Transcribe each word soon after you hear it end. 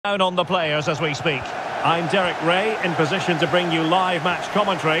Down on the players as we speak. I'm Derek Ray, in position to bring you live match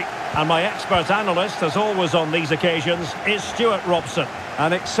commentary, and my expert analyst, as always on these occasions, is Stuart Robson.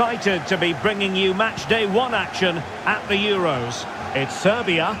 And excited to be bringing you match day one action at the Euros. It's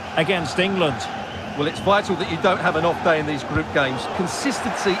Serbia against England. Well, it's vital that you don't have an off day in these group games.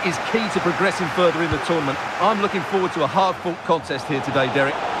 Consistency is key to progressing further in the tournament. I'm looking forward to a hard-fought contest here today,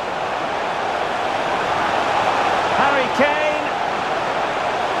 Derek. Harry Kane.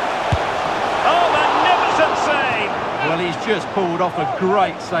 Well, he's just pulled off a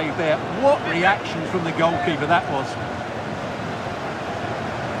great save there. What reaction from the goalkeeper that was.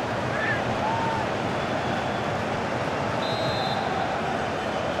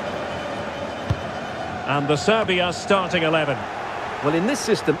 And the Serbia starting 11. Well, in this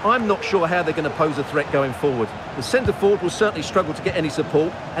system, I'm not sure how they're going to pose a threat going forward. The centre-forward will certainly struggle to get any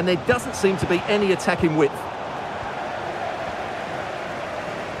support, and there doesn't seem to be any attacking width.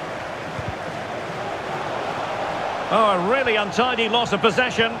 Oh, a really untidy loss of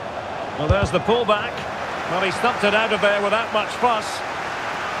possession. Well, there's the pullback. Well, he stumped it out of there without much fuss.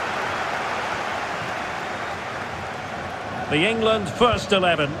 The England first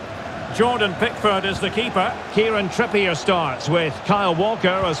 11. Jordan Pickford is the keeper. Kieran Trippier starts with Kyle Walker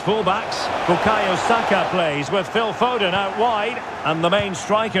as fullbacks. Bukayo Saka plays with Phil Foden out wide. And the main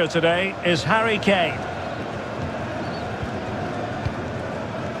striker today is Harry Kane.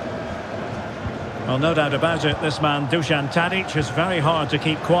 Well, no doubt about it, this man, Dusan Tadic, is very hard to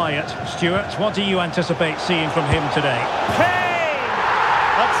keep quiet. Stuart, what do you anticipate seeing from him today? Kane!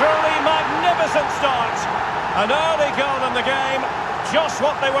 A truly magnificent start. An early goal in the game, just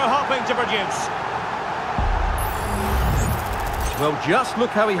what they were hoping to produce. Well, just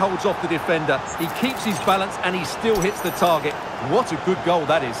look how he holds off the defender. He keeps his balance and he still hits the target. What a good goal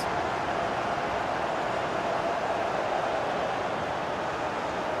that is.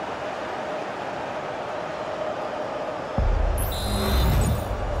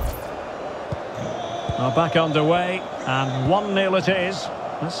 Well, back underway, and 1-0 it is.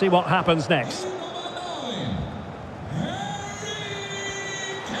 Let's see what happens next.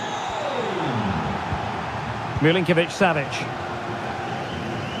 Milinkovic-Savic.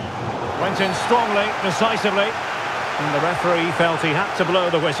 Went in strongly, decisively. And the referee felt he had to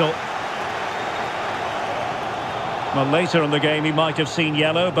blow the whistle. Well, later in the game he might have seen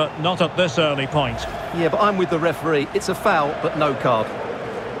yellow, but not at this early point. Yeah, but I'm with the referee. It's a foul, but no card.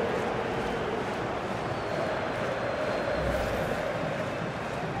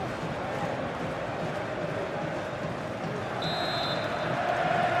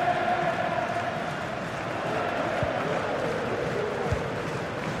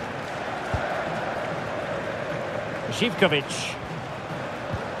 Živkovic.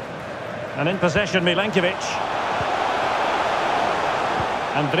 And in possession, Milenkovic.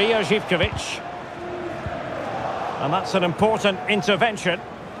 Andrija Živkovic. And that's an important intervention.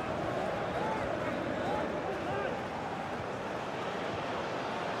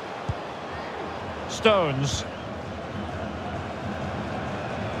 Stones.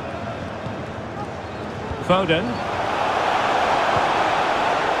 Foden.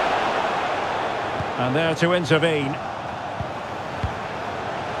 And there to intervene.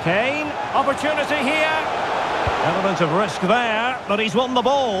 Kane, opportunity here. Element of risk there, but he's won the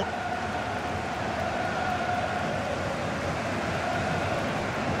ball.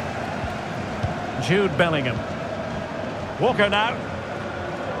 Jude Bellingham. Walker now.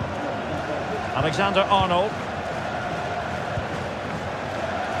 Alexander-Arnold.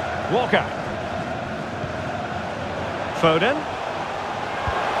 Walker. Foden.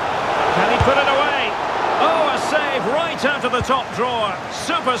 Can he put it away? Oh, a save right out of the top drawer.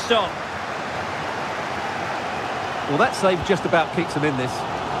 Super stop. Well, that save just about keeps them in this,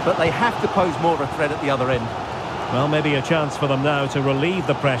 but they have to pose more of a threat at the other end. Well, maybe a chance for them now to relieve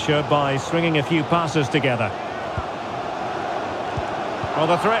the pressure by stringing a few passes together. Well,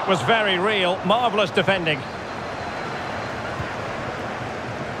 the threat was very real. Marvellous defending.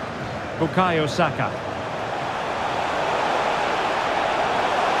 Bukayo Saka.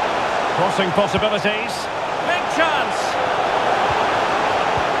 Crossing possibilities. Big chance.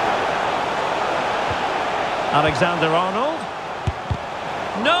 Alexander-Arnold.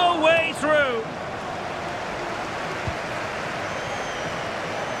 No way through.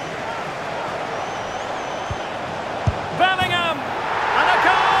 Bellingham. And a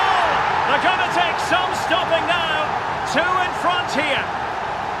goal. They're going to take some stopping now. 2 in front here.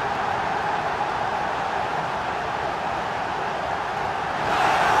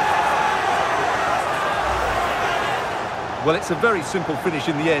 Well, it's a very simple finish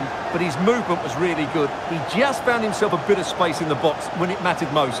in the end, but his movement was really good. He just found himself a bit of space in the box when it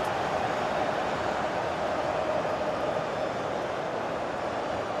mattered most.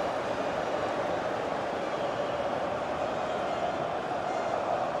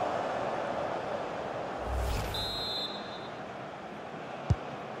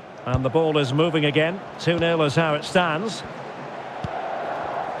 And the ball is moving again. 2-0 is how it stands.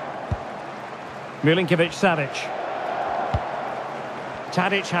 Milinkovic-Savic.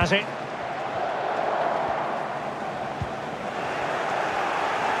 Tadic has it.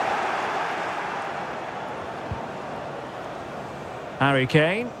 Harry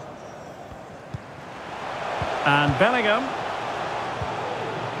Kane. And Bellingham.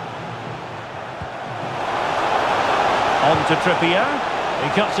 On to Trippier. He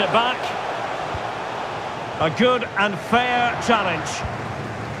cuts it back. A good and fair challenge.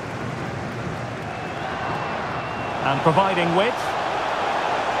 And providing width.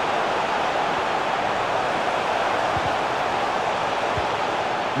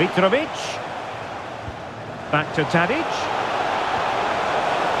 Mitrovic. Back to Tadic.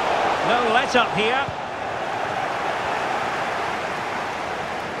 No let-up here.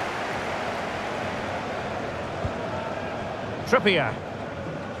 Trippier.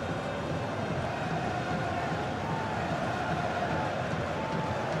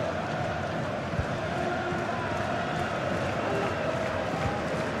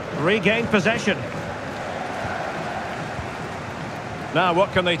 Regained possession. Now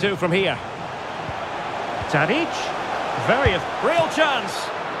what can they do from here? Tadic. Very real chance.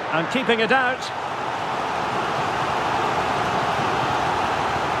 And keeping it out.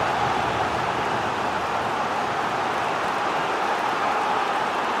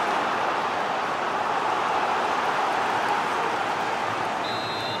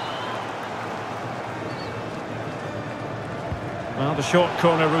 Well, the short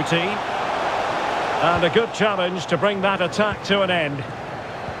corner routine. And a good challenge to bring that attack to an end.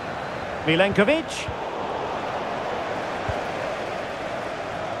 Milenkovic.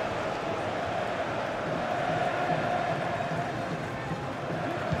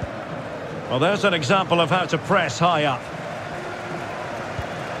 Well, there's an example of how to press high up.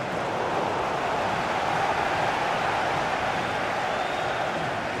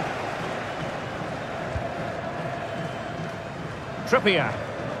 Trippier.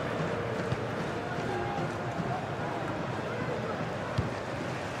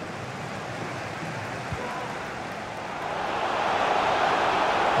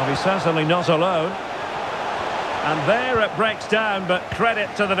 Well, he's certainly not alone. And there it breaks down, but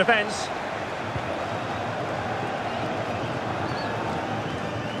credit to the defence.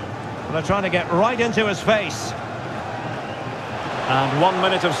 They're trying to get right into his face. And 1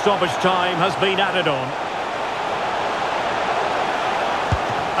 minute of stoppage time has been added on.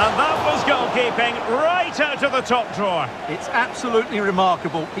 And that was goalkeeping right out of the top drawer. It's absolutely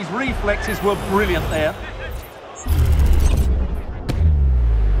remarkable. His reflexes were brilliant there.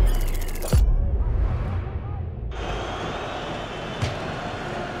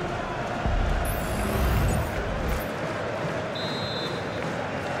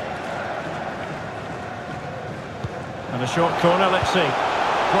 And a short corner, let's see.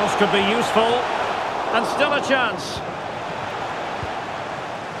 Cross could be useful. And still a chance.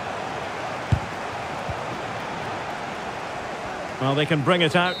 Well, they can bring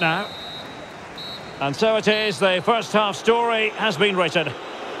it out now. And so it is, the first half story has been written.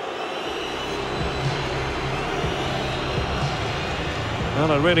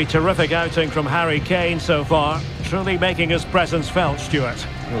 Well, a really terrific outing from Harry Kane so far. Truly making his presence felt, Stuart.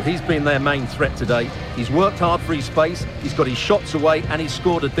 Well, he's been their main threat today. He's worked hard for his space, he's got his shots away, and he's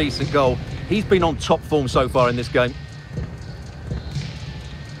scored a decent goal. He's been on top form so far in this game.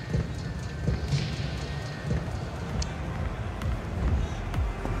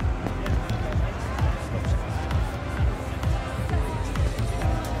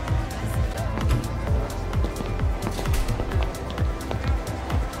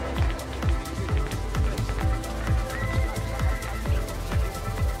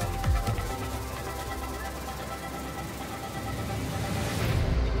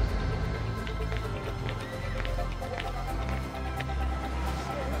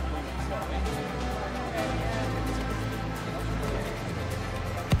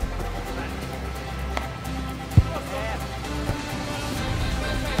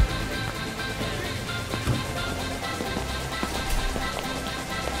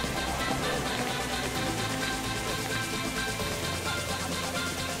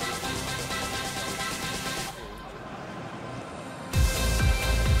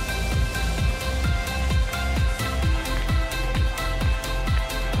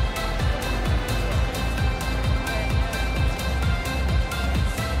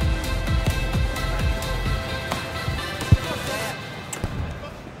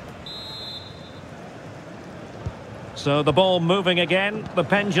 So the ball moving again, the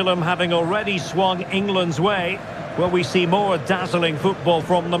pendulum having already swung England's way. Will we see more dazzling football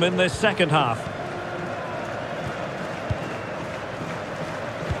from them in this second half?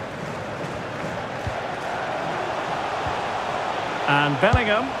 And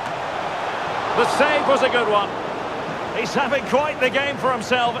Bellingham. The save was a good one. He's having quite the game for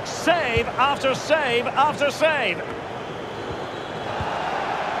himself. Save after save after save.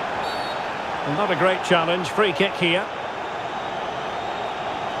 Not a great challenge. Free kick here.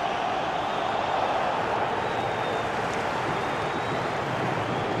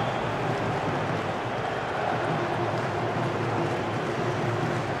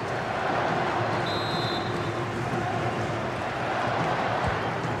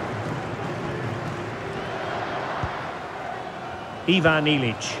 Ivan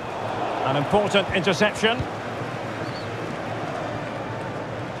Ilic. An important interception.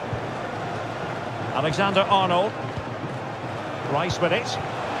 Alexander-Arnold. Rice with it.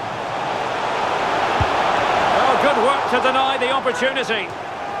 Oh, good work to deny the opportunity.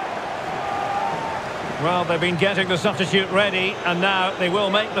 Well, they've been getting the substitute ready, and now they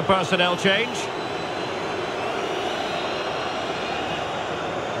will make the personnel change.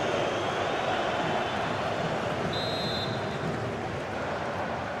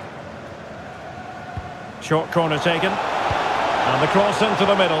 Short corner taken. And the cross into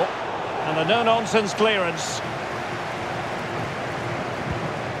the middle. And a no-nonsense clearance.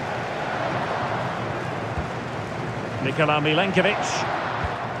 Nikola Milenkovic.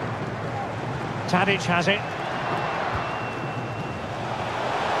 Tadic has it.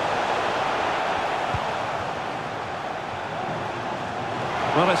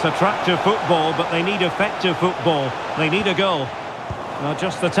 Well, it's attractive football, but they need effective football. They need a goal. Not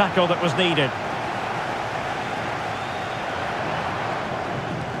just the tackle that was needed.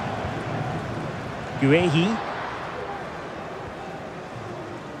 Guehi.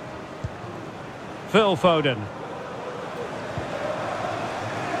 Phil Foden.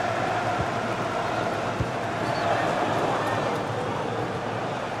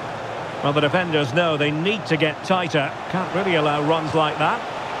 Well, the defenders know they need to get tighter. Can't really allow runs like that.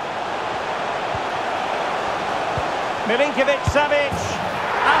 Milinkovic-Savic.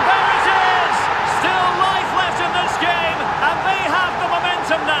 And there it is! Still life left in this game, and they have the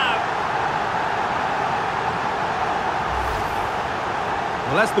momentum now.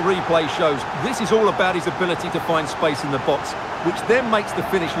 Well, as the replay shows, this is all about his ability to find space in the box, which then makes the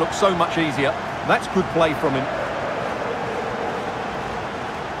finish look so much easier. That's good play from him.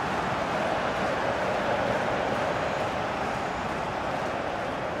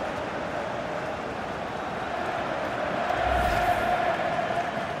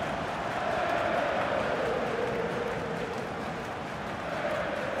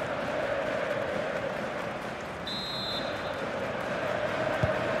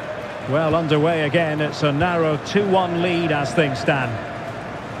 Well, underway again. It's a narrow 2-1 lead as things stand.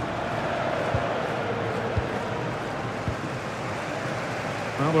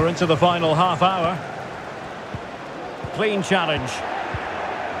 Well, we're into the final half hour. Clean challenge.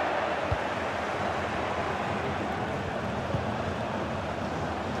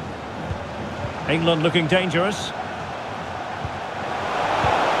 England looking dangerous.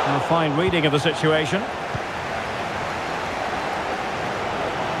 A fine reading of the situation.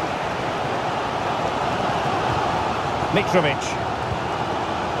 Mitrovic.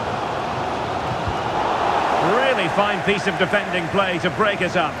 Really fine piece of defending play to break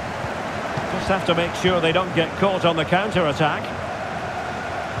it up. Just have to make sure they don't get caught on the counter-attack.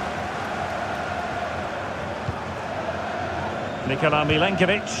 Nikola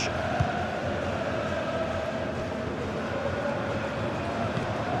Milenkovic.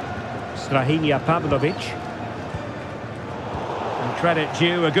 Strahinja Pavlovic. And credit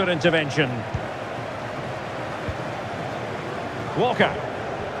due, a good intervention. Walker.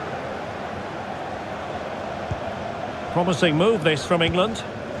 Promising move this from England.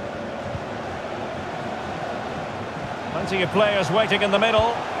 Plenty of players waiting in the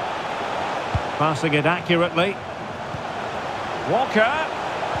middle. Passing it accurately. Walker.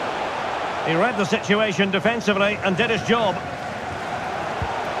 He read the situation defensively and did his job.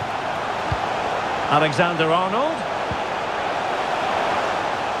 Alexander-Arnold.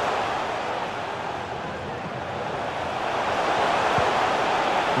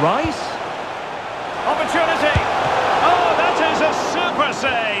 Rice. Opportunity. Oh, that is a super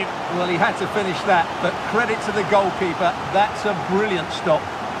save. Well, he had to finish that, but credit to the goalkeeper. That's a brilliant stop.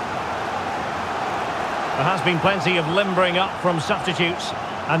 There has been plenty of limbering up from substitutes,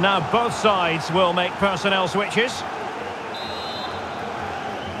 and now both sides will make personnel switches.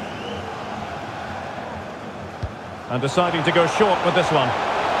 And deciding to go short with this one.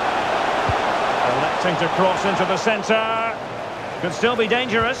 Electing to cross into the centre. Could still be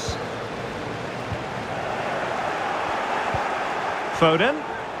dangerous. Foden.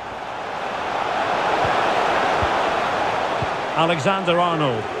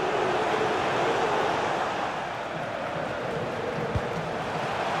 Alexander-Arnold.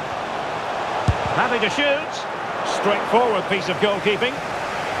 Happy to shoot. Straightforward piece of goalkeeping.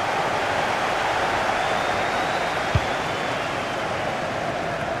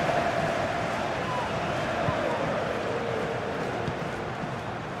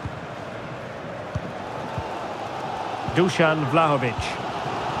 Dusan Vlahovic.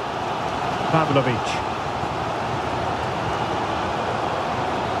 Pavlovic.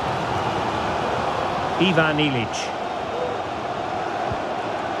 Ivan Ilic.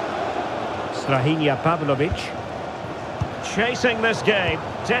 Strahinja Pavlovic. Chasing this game,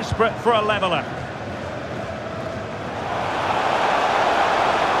 desperate for a leveller.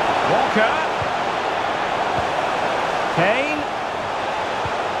 Walker. Kane.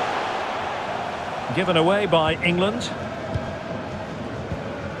 Given away by England.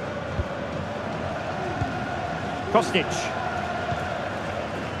 Kostic.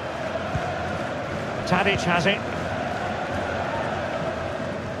 Tadic has it.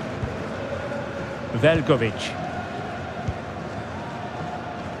 Veljkovic.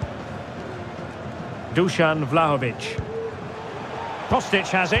 Dusan Vlahovic. Kostic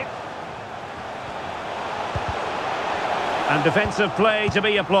has it. And defensive play to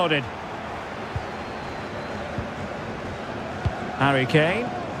be applauded. Harry Kane.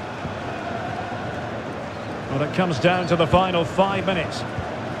 Well, it comes down to the final 5 minutes.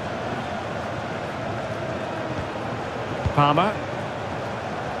 Palmer.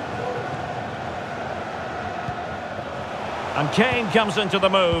 And Kane comes into the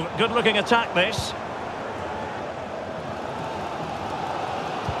move. Good looking attack this.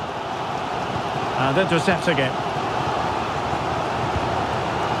 And intercepts again.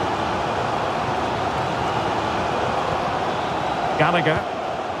 Gallagher.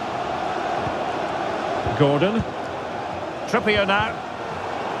 Gordon. Trippier now.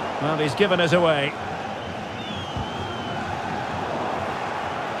 Well, he's given us away.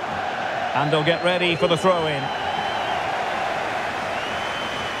 And they'll get ready for the throw-in.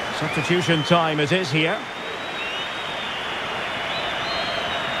 Substitution time it is here.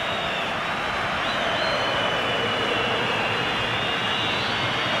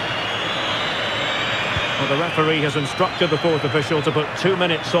 Well, the referee has instructed the fourth official to put 2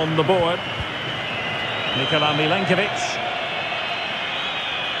 minutes on the board. Nikola Milenkovic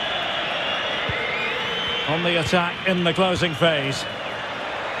on the attack in the closing phase.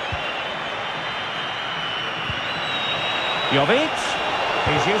 Jovic,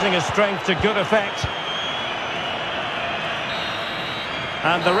 he's using his strength to good effect.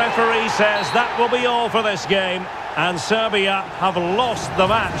 And the referee says that will be all for this game. And Serbia have lost the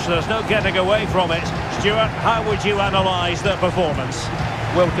match. There's no getting away from it. Stuart, how would you analyse their performance?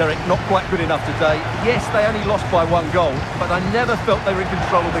 Well, Derek, not quite good enough today. Yes, they only lost by 1 goal, but I never felt they were in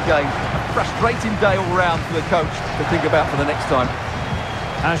control of the game. A frustrating day all round for the coach to think about for the next time.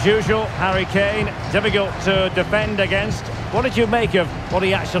 As usual, Harry Kane, difficult to defend against. What did you make of what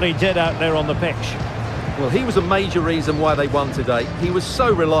he actually did out there on the pitch? Well, he was a major reason why they won today. He was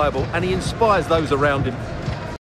so reliable and he inspires those around him.